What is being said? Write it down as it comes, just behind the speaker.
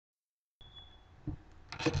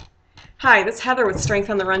Hi, this is Heather with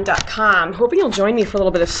strengthontherun.com. Hoping you'll join me for a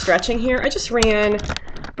little bit of stretching here. I just ran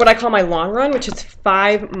what I call my long run, which is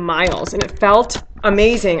 5 miles, and it felt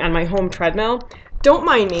amazing on my home treadmill. Don't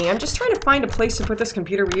mind me. I'm just trying to find a place to put this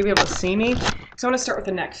computer where you'll be able to see me. So I want to start with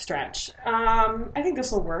the neck stretch. I think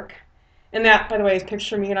this will work. And that, by the way, is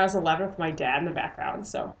picture me when I was 11 with my dad in the background.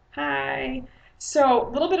 So, hi. So,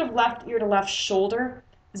 a little bit of left ear to left shoulder.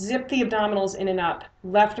 Zip the abdominals in and up.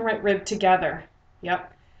 Left and right rib together.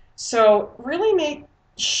 Yep. So really make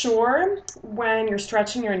sure when you're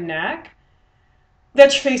stretching your neck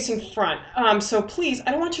that you're facing front. So please,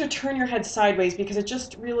 I don't want you to turn your head sideways because it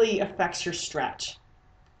just really affects your stretch.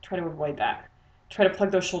 Try to avoid that. Try to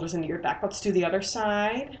plug those shoulders into your back. Let's do the other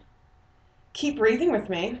side. Keep breathing with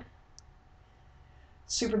me.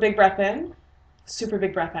 Super big breath in, super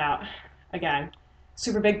big breath out. Again,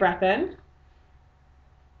 super big breath in,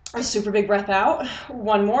 a super big breath out.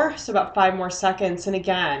 One more, so about 5 more seconds. And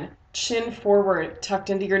again, chin forward, tucked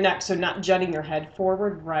into your neck, so not jutting your head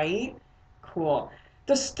forward, right? Cool.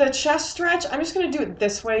 The chest stretch, I'm just going to do it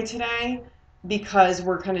this way today because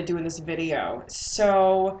we're kind of doing this video.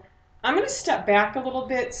 So I'm going to step back a little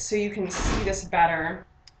bit so you can see this better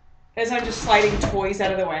as I'm just sliding toys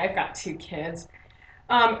out of the way. I've got 2 kids.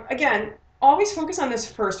 Again, always focus on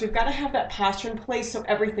this first. We've got to have that posture in place so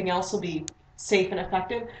everything else will be safe and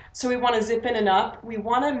effective. So we want to zip in and up. We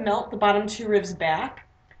want to melt the bottom 2 ribs back.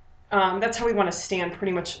 That's how we want to stand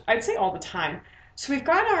pretty much, I'd say, all the time. So we've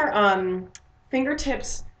got our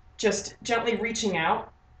fingertips just gently reaching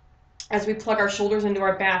out as we plug our shoulders into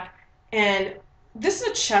our back. And this is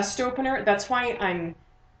a chest opener. That's why I'm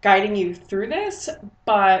guiding you through this.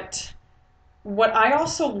 But what I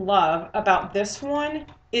also love about this one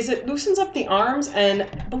is it loosens up the arms, and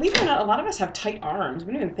believe it or not, a lot of us have tight arms.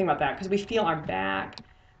 We don't even think about that because we feel our back,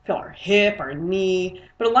 feel our hip, our knee.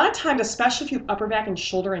 But a lot of times, especially if you have upper back and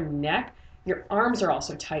shoulder and neck, your arms are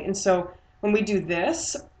also tight. And so when we do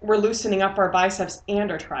this, we're loosening up our biceps and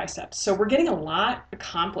our triceps. So we're getting a lot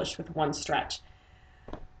accomplished with one stretch.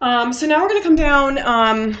 So now we're going to come down,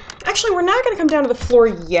 actually we're not going to come down to the floor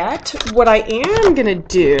yet. What I am going to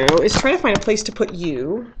do is try to find a place to put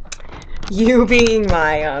you being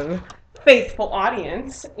my faithful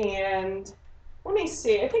audience, and let me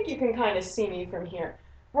see, I think you can kind of see me from here.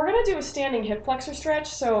 We're going to do a standing hip flexor stretch,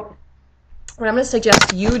 so what I'm going to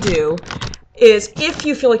suggest you do is if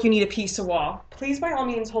you feel like you need a piece of wall, please by all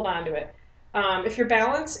means hold on to it. If your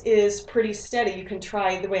balance is pretty steady, you can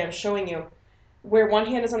try the way I'm showing you. Where one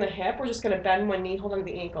hand is on the hip, we're just going to bend one knee, hold on to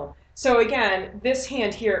the ankle. So again, this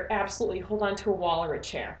hand here, absolutely hold on to a wall or a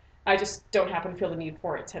chair. I just don't happen to feel the need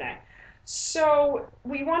for it today. So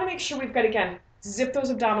we want to make sure we've got, again, zip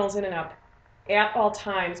those abdominals in and up at all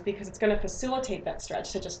times because it's going to facilitate that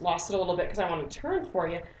stretch. So I just lost it a little bit because I want to turn for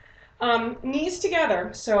you. Knees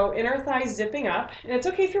together, so inner thighs zipping up. And it's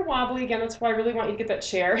okay if you're wobbly. Again, that's why I really want you to get that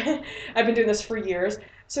chair. I've been doing this for years.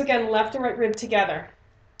 So again, left and right rib together.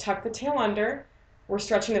 Tuck the tail under. We're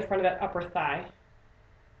stretching the front of that upper thigh.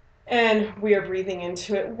 And we are breathing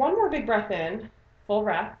into it. One more big breath in, full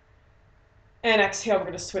breath. And exhale, we're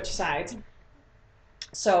going to switch sides.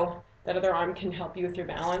 So that other arm can help you with your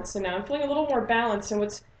balance. And now I'm feeling a little more balanced. And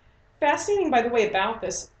what's fascinating, by the way, about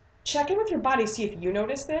this, check in with your body, see if you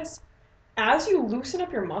notice this. As you loosen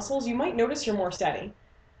up your muscles, you might notice you're more steady.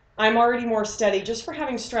 I'm already more steady just for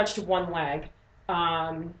having stretched one leg.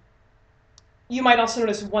 You might also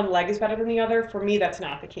notice one leg is better than the other. For me, that's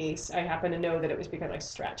not the case. I happen to know that it was because I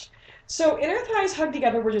stretched. So inner thighs hug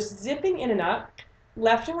together. We're just zipping in and up.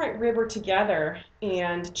 Left and right rib are together,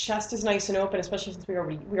 and chest is nice and open, especially since we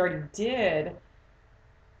already did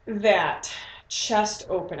that chest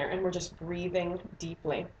opener, and we're just breathing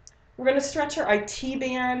deeply. We're going to stretch our IT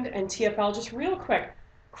band and TFL just real quick.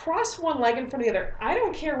 Cross one leg in front of the other. I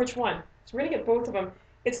don't care which one. So we're going to get both of them.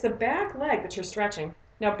 It's the back leg that you're stretching.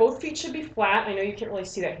 Now both feet should be flat. I know you can't really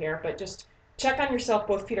see that here, but just check on yourself.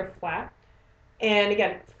 Both feet are flat. And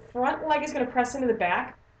again, front leg is going to press into the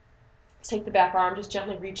back. Take the back arm, just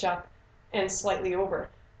gently reach up and slightly over.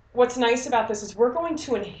 What's nice about this is we're going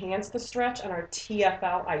to enhance the stretch on our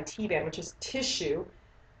TFL IT band, which is tissue,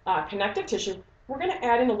 connective tissue. We're going to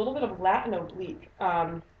add in a little bit of lat and oblique.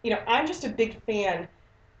 I'm just a big fan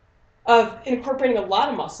of incorporating a lot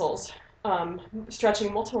of muscles,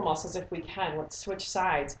 stretching multiple muscles if we can. Let's switch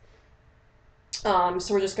sides. So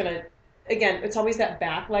we're just going to, again, it's always that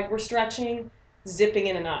back leg we're stretching, zipping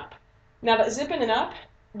in and up. Now that zip in and up,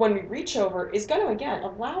 when we reach over, is going to, again,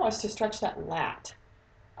 allow us to stretch that lat.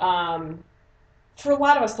 For a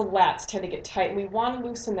lot of us, the lats tend to get tight, and we want to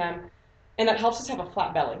loosen them, and that helps us have a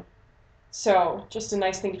flat belly. So just a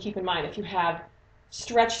nice thing to keep in mind. If you have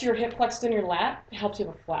Stretch your hip flexed in your lat. It helps you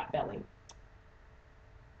have a flat belly.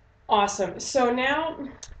 Awesome. So now a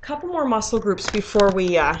couple more muscle groups before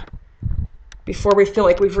we feel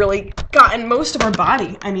like we've really gotten most of our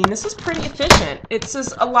body. I mean, this is pretty efficient. It's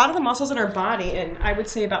just a lot of the muscles in our body, and I would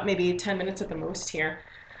say about maybe 10 minutes at the most here.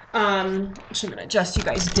 So I'm going to adjust you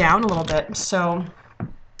guys down a little bit. So what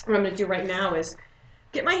I'm going to do right now is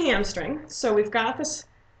get my hamstring. So we've got this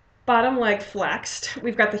bottom leg flexed.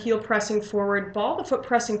 We've got the heel pressing forward, ball of the foot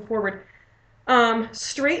pressing forward.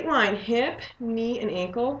 Straight line, hip, knee, and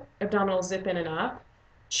ankle, abdominal zip in and up,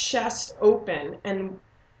 chest open. And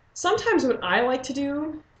sometimes what I like to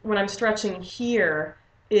do when I'm stretching here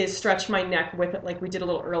is stretch my neck with it like we did a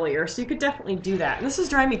little earlier. So you could definitely do that. And this is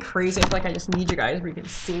driving me crazy. I feel like I just need you guys where you can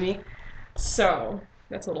see me. So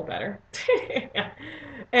that's a little better.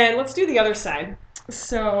 And let's do the other side.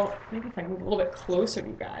 So maybe if I move a little bit closer to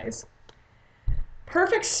you guys.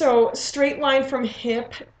 Perfect. So straight line from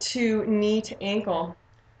hip to knee to ankle.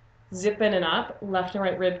 Zip in and up, left and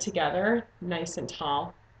right rib together, nice and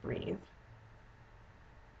tall. Breathe.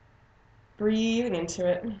 Breathing into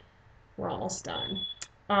it. We're almost done.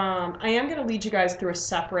 I am going to lead you guys through a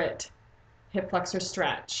separate hip flexor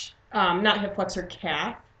stretch. Not hip flexor,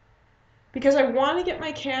 calf. Because I want to get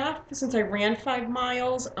my calf, since I ran 5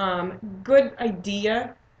 miles, good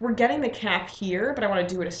idea. We're getting the calf here, but I want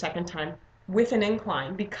to do it a second time with an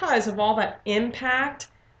incline because of all that impact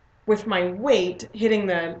with my weight hitting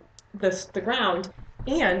the ground,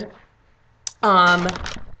 and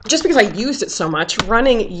just because I used it so much,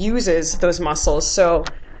 running uses those muscles. So,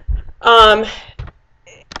 and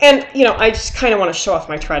you know, I just kind of want to show off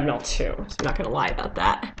my treadmill too. So I'm not going to lie about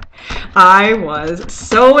that. I was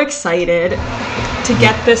so excited to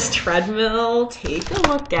get this treadmill. Take a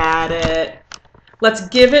look at it. Let's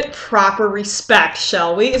give it proper respect,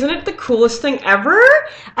 shall we? Isn't it the coolest thing ever?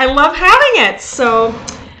 I love having it. So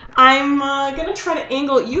I'm going to try to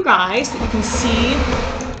angle you guys so that you can see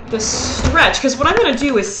the stretch. Because what I'm going to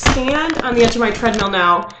do is stand on the edge of my treadmill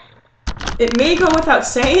now. It may go without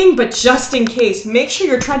saying, but just in case, make sure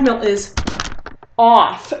your treadmill is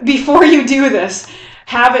off before you do this.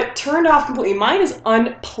 Have it turned off completely. Mine is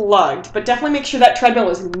unplugged, but definitely make sure that treadmill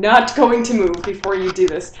is not going to move before you do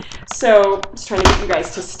this. So just trying to get you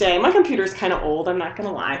guys to stay. My computer is kind of old, I'm not going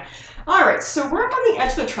to lie. All right, so we're up on the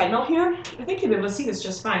edge of the treadmill here. I think you'll be able to see this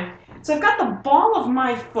just fine. So I've got the ball of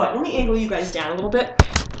my foot. Let me angle you guys down a little bit.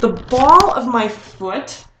 The ball of my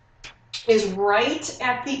foot is right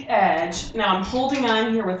at the edge. Now I'm holding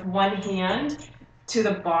on here with one hand to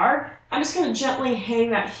the bar. I'm just going to gently hang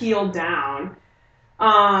that heel down.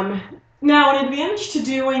 Now, an advantage to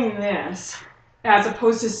doing this, as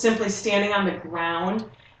opposed to simply standing on the ground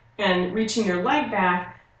and reaching your leg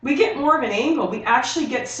back, we get more of an angle. We actually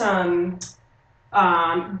get some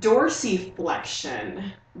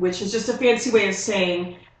dorsiflexion, which is just a fancy way of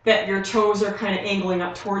saying that your toes are kind of angling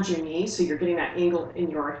up towards your knees, so you're getting that angle in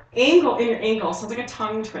your ankle. Sounds like a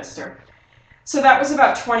tongue twister. So that was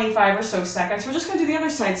about 25 or so seconds. We're just going to do the other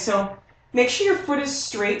side. So make sure your foot is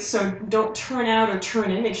straight, so don't turn out or turn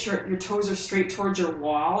in. Make sure your toes are straight towards your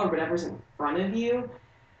wall or whatever's in front of you.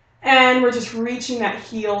 And we're just reaching that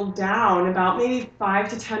heel down about maybe 5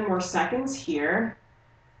 to 10 more seconds here.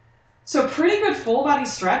 So pretty good full body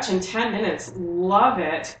stretch in 10 minutes. Love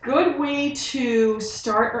it. Good way to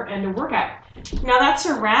start or end a workout. Now that's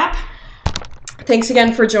a wrap. Thanks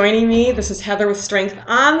again for joining me. This is Heather with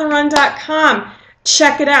StrengthOnTheRun.com.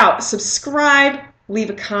 Check it out. Subscribe, leave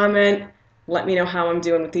a comment. Let me know how I'm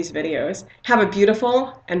doing with these videos. Have a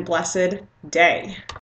beautiful and blessed day.